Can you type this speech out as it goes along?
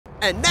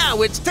And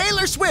now it's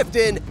Taylor Swift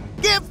in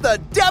Give the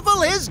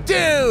Devil His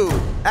Due.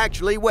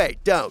 Actually,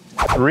 wait, don't.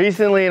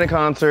 Recently in a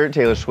concert,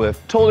 Taylor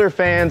Swift told her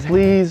fans,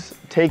 please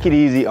take it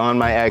easy on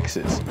my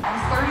exes.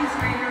 I'm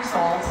 33 years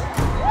old.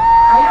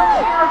 I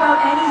don't care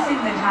about anything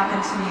that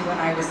happened to me when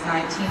I was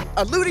 19.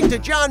 Alluding to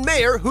John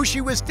Mayer, who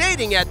she was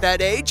dating at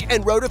that age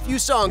and wrote a few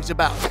songs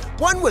about.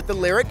 One with the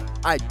lyric,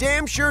 I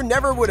damn sure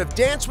never would have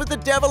danced with the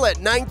devil at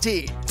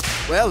 19.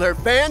 Well, her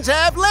fans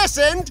have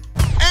listened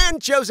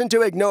and chosen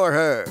to ignore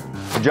her.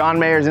 John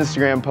Mayer's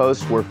Instagram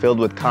posts were filled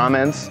with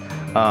comments,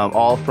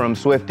 all from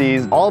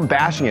Swifties, all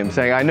bashing him,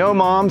 saying, I know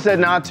mom said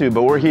not to,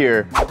 but we're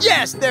here.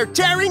 Yes, they're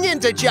tearing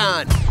into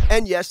John.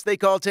 And yes, they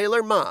call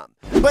Taylor mom.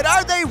 But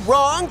are they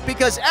wrong?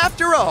 Because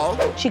after all,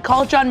 she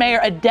called John Mayer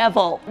a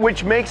devil.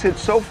 Which makes it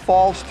so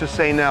false to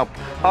say now,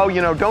 oh,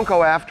 you know, don't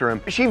go after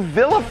him. She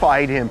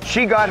vilified him.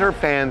 She got her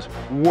fans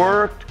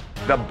worked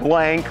the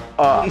blank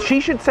up.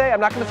 She should say, I'm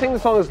not going to sing the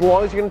song as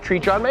long as you're going to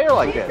treat John Mayer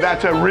like this.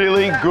 That's a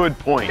really good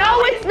point.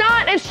 No, it's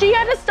not. If she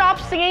had to stop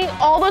singing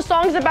all the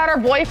songs about her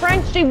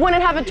boyfriend, she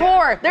wouldn't have a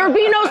tour. There would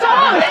be no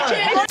songs.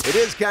 It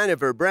is kind of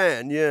her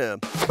brand, yeah.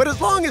 But as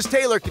long as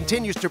Taylor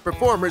continues to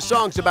perform her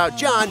songs about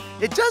John,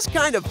 it does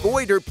kind of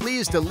void her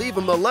pleas to leave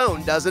him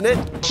alone, doesn't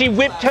it? She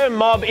whipped her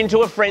mob into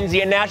a frenzy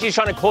and now she's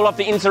trying to call off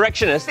the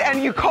insurrectionists.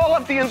 And you call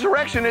up the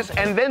insurrectionists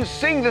and then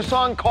sing the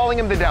song calling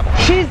him the devil.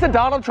 She's the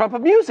Donald Trump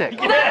of music.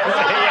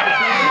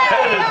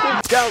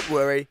 Don't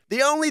worry.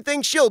 The only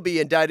thing she'll be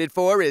indicted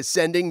for is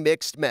sending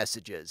mixed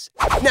messages.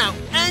 Now,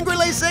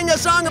 angrily sing a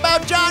song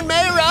about John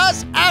Mayer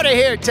us? Out of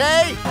here,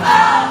 Tay!